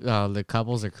 Everybody's the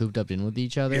couples are cooped up in with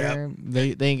each other. Yeah. They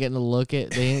ain't getting to look at.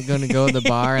 They ain't gonna go to the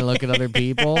bar and look at other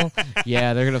people.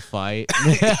 Yeah, they're gonna fight.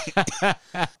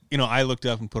 I looked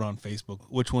up and put on Facebook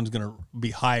which one's going to be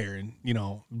higher, and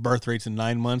birth rates in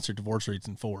 9 months or divorce rates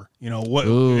in 4. What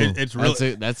Ooh, it's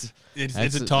really that's it's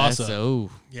a toss up. Oh,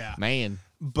 Yeah, man.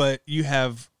 but you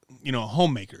have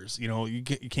homemakers. You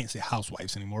can't say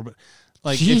housewives anymore, but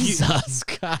like Jesus,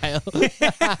 Kyle.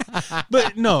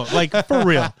 but no, like for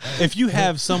real, if you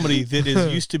have somebody that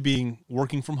is used to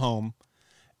working from home,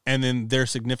 and then their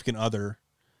significant other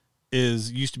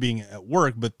is used to being at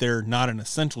work, but they're not an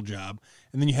essential job,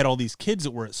 and then you had all these kids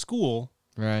that were at school,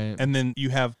 Right. and then you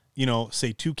have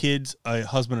say 2 kids, a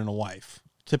husband and a wife.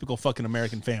 Typical fucking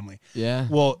American family. Yeah.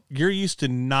 Well, you're used to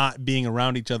not being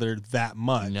around each other that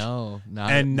much. No, not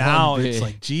And not now big. it's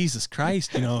like, Jesus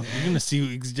Christ, you're going to see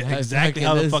Yeah, exactly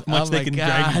how the fuck much oh they my can God.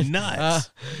 drive you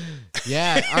nuts.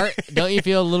 Yeah, don't you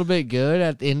feel a little bit good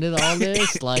at the end of all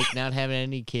this, like not having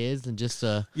any kids and just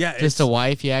a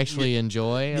wife you actually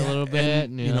enjoy a little bit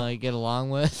and like get along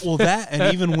with? Well, that,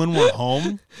 and even when we're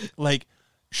home, like,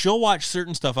 she'll watch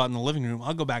certain stuff out in the living room.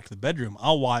 I'll go back to the bedroom.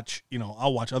 I'll watch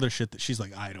other shit that she's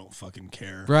like, I don't fucking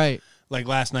care. Right. Like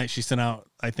last night, she sent out,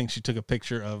 I think she took a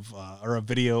picture of, or a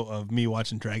video of me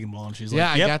watching Dragon Ball, and she's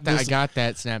Yeah, like, yep, I got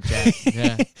that Snapchat.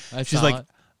 Yeah, I she's saw like, it.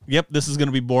 yep, this is going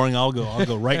to be boring. I'll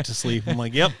go right to sleep. I'm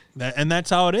like, yep. And that's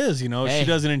how it is. Hey. She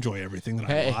doesn't enjoy everything that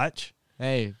Hey. I watch.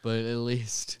 Hey, but at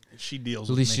least She deals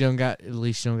at with least me. you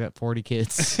don't got 40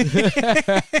 kids.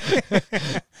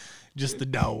 Just the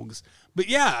dogs. But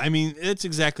yeah, I mean, it's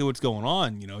exactly what's going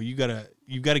on. You know, you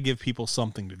gotta give people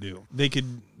something to do. They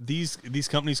could these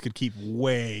companies could keep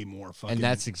way more fucking. And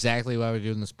that's exactly why we're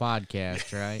doing this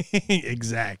podcast, right?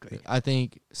 Exactly. I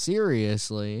think,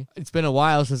 seriously, it's been a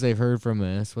while since they've heard from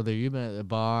us. Whether you've been at the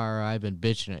bar or I've been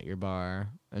bitching at your bar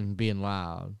and being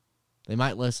loud, they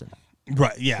might listen.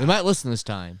 Right. Yeah. They might listen this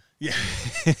time. Yeah.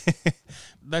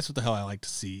 That's what the hell I like to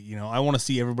see. You know, I want to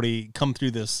see everybody come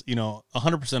through this,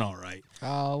 100% all right.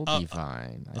 Oh, we'll be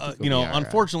fine. I think You know, we'll be all right.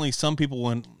 unfortunately, some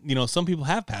people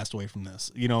have passed away from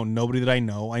this. You know, nobody that I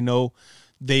know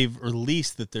they've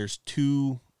released that there's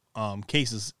 2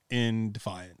 cases in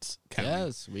Defiance County.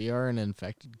 Yes, we are an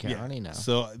infected county now.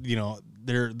 So, you know,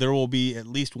 there will be at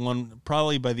least one,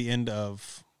 probably by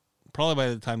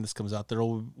the time this comes out, there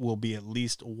will be at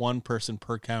least one person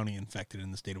per county infected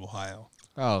in the state of Ohio.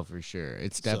 Oh, for sure.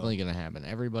 It's definitely going to happen.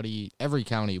 Every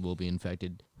county will be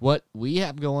infected. What we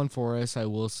have going for us, I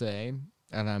will say,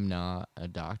 and I'm not a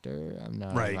doctor, I'm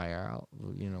not Right. a viral,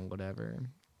 whatever.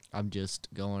 I'm just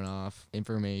going off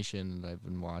information that I've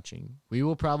been watching. We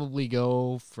will probably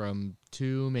go from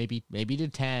 2, maybe to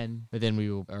 10, but then we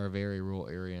are a very rural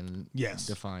area in Yes.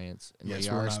 Defiance. And Yes,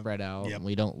 we we're are not- spread out. yep. And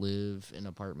we don't live in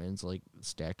apartments like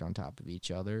stacked on top of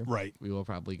each other. Right. We will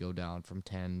probably go down from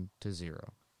 10 to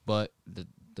 0. But that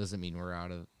doesn't mean we're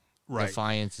out of Right.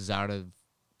 Defiance is out of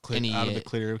Out of the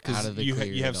clear, out because of the you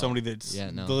clear have at somebody all. that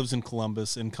Yeah, no. lives in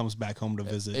Columbus and comes back home to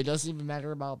visit. It doesn't even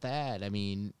matter about that. I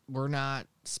mean, we're not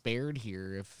spared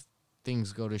here if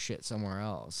things go to shit somewhere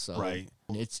else. So Right.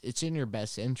 it's in your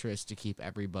best interest to keep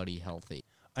everybody healthy.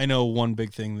 I know one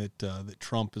big thing that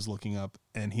Trump is looking up,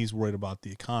 and he's worried about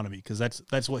the economy, because that's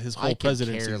what his whole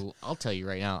presidency is. I'll tell you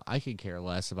right now, I could care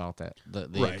less about the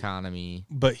Right. economy.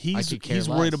 But I he's could care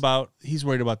worried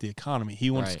less. about the economy. He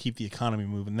wants to Right. keep the economy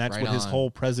moving. That's Right what his on.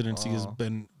 whole presidency has Oh.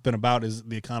 been about, is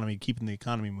the economy, keeping the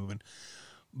economy moving.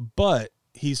 But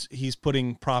he's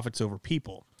putting profits over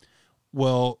people.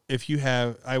 Well,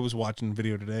 I was watching a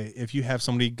video today. If you have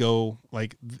somebody go,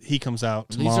 like, he comes out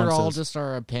tomorrow These are and all says, just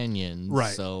our opinions.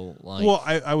 Right. So like well,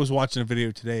 I was watching a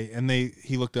video today, and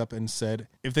he looked up and said,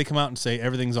 if they come out and say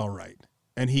everything's all right,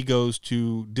 and he goes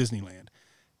to Disneyland,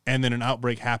 and then an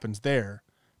outbreak happens there,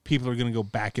 people are going to go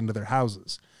back into their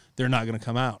houses. They're not going to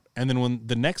come out. And then when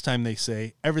the next time they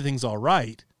say everything's all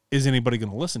right, is anybody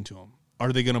going to listen to them?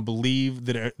 Are they going to believe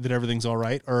that everything's all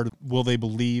right, or will they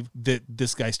believe that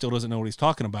this guy still doesn't know what he's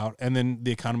talking about, and then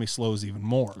the economy slows even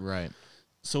more? right.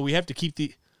 So we have to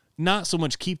not so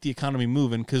much keep the economy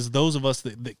moving, because those of us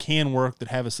that can work, that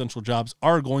have essential jobs,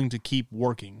 are going to keep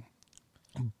working.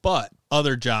 But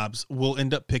other jobs will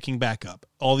end up picking back up.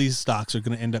 All these stocks are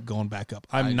going to end up going back up.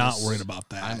 I'm not worried about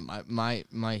that.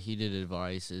 My heated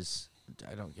advice is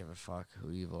I don't give a fuck who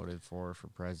you voted for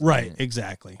president. Right,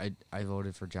 exactly. I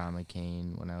voted for John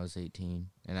McCain when I was 18,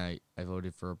 and I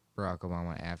voted for Barack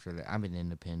Obama after that. I'm an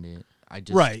independent. I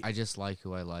just like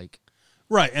who I like.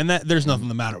 Right, and there's nothing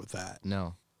the matter with that.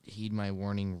 No, heed my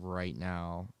warning right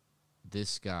now.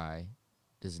 This guy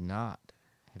does not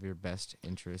have your best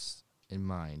interests in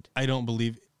mind. I don't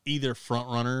believe either front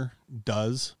runner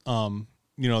does.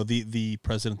 The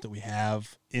president that we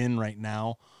have in right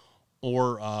now,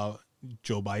 or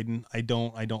Joe Biden. I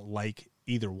don't like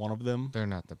either one of them. They're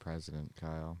not the president,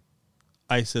 Kyle.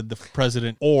 I said the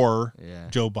president or Yeah.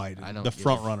 Joe Biden, I don't the give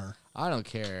front a- runner. I don't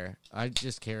care. I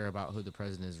just care about who the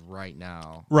president is right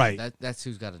now. Right. That's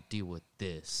who's got to deal with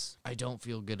this. I don't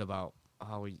feel good about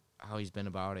how he's been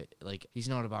about it. Like, he's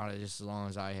known about it just as long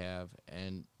as I have.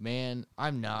 And man,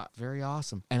 I'm not very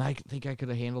awesome. And I think I could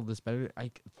have handled this better.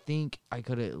 I think I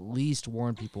could have at least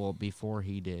warned people before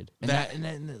he did. And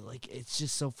then it's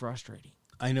just so frustrating.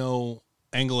 I know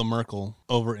Angela Merkel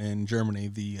over in Germany,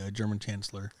 the German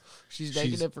chancellor. She's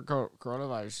negative for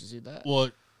coronavirus. You see that? Well,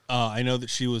 I know that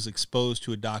she was exposed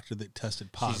to a doctor that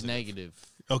tested positive. She's negative.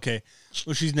 Okay.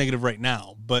 Well, she's negative right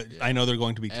now, but I know they're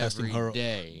going to be testing Every her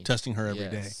day. every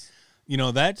day. Yes.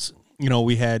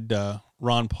 We had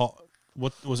Ron Paul.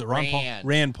 What was it? Ron Paul? Rand.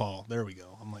 Rand Paul. There we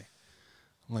go. I'm like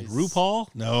He's- RuPaul?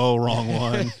 No, wrong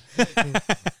one.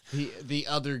 The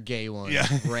other gay one, Yeah.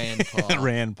 Rand Paul.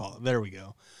 Rand Paul. There we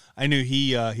go. I knew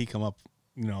he come up,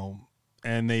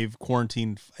 and they've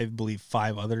quarantined, I believe,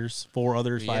 5 others.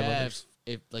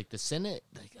 If like the Senate,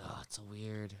 like, oh, it's so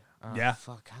weird. Oh, Yeah.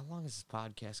 Fuck. How long is this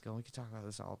podcast going? We could talk about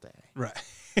this all day. Right.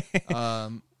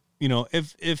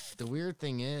 If The weird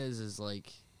thing is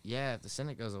like, yeah, if the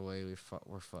Senate goes away,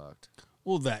 we're fucked.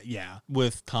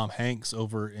 with Tom Hanks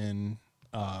over in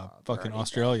fucking They're already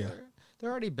Australia. there. They're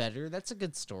already better. That's a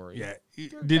good story. Yeah.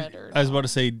 They're better I was now. about to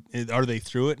say, are they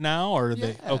through it now, or are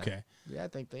they Yeah. okay? Yeah, I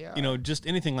think they are. You know, just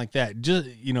anything like that. Just,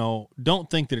 you know, don't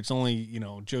think that it's only, you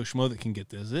know, Joe Schmo that can get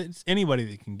this. It's anybody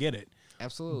that can get it.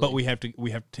 Absolutely. But we have to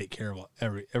take care of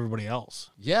everybody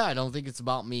else. Yeah, I don't think it's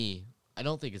about me. I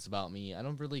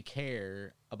don't really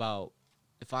care about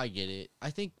if I get it. I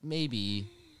think maybe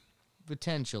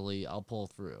potentially I'll pull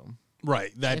through.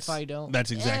 Right. That's if I don't, that's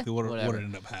exactly what whatever.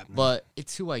 ended up happening. But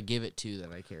it's who I give it to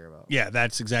that I care about. yeah,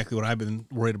 that's exactly what I've been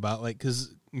worried about. Like,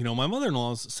 because, you know, my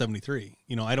mother-in-law is 73.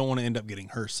 You know, I don't want to end up getting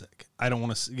her sick. I don't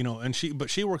want to, you know, but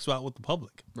she works out with the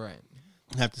public. Right.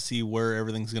 Have to see where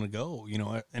everything's going to go, you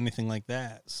know, anything like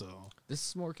that. So, This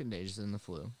is more contagious than the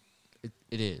flu.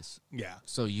 It is. yeah,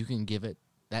 So you can give it.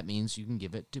 That means you can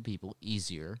give it to people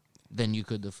easier than you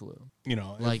could the flu. you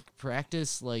know, Like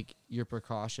practice like your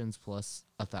precautions plus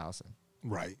 1,000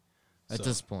 right. at So,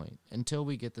 this point until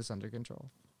we get this under control.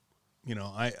 you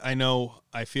know, I know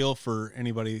I feel for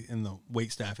anybody in the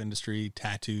wait staff industry,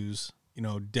 tattoos, you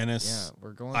know, dentists, Yeah,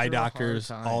 we're going eye through a hard doctors,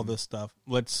 all time. this stuff.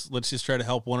 Let's just try to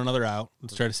help one another out.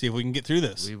 Let's try to see if we can get through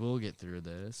this. We will get through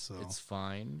this. So- It's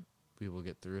fine. We will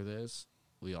get through this.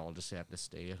 We all just have to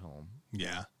stay at home.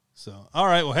 Yeah. So, all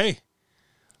right. Well, hey,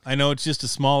 I know it's just a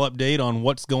small update on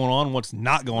what's going on, what's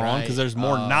not going on, because Right. there's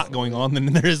more not going on than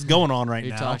there is going on right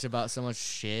We now. talked about so much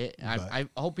shit. But- I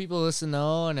hope people listen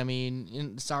though, and I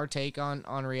mean, it's our take on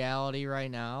reality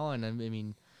right now. And I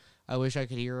mean, I wish I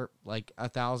could hear like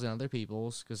 1,000 other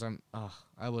people's because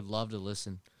I would love to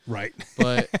listen. Right.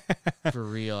 But for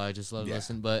real, I just love to Yeah.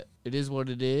 listen. But it is what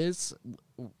it is.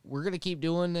 We're gonna keep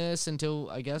doing this until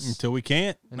I guess Until we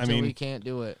can't. we can't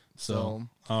do it. so,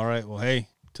 all right. Well, hey,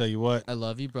 tell you what, I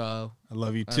love you, bro. I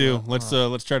love you too. love-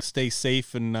 Let's try to stay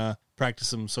safe and practice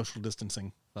some social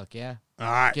distancing. Fuck yeah. All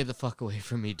right. Get the fuck away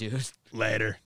from me, dude. Later.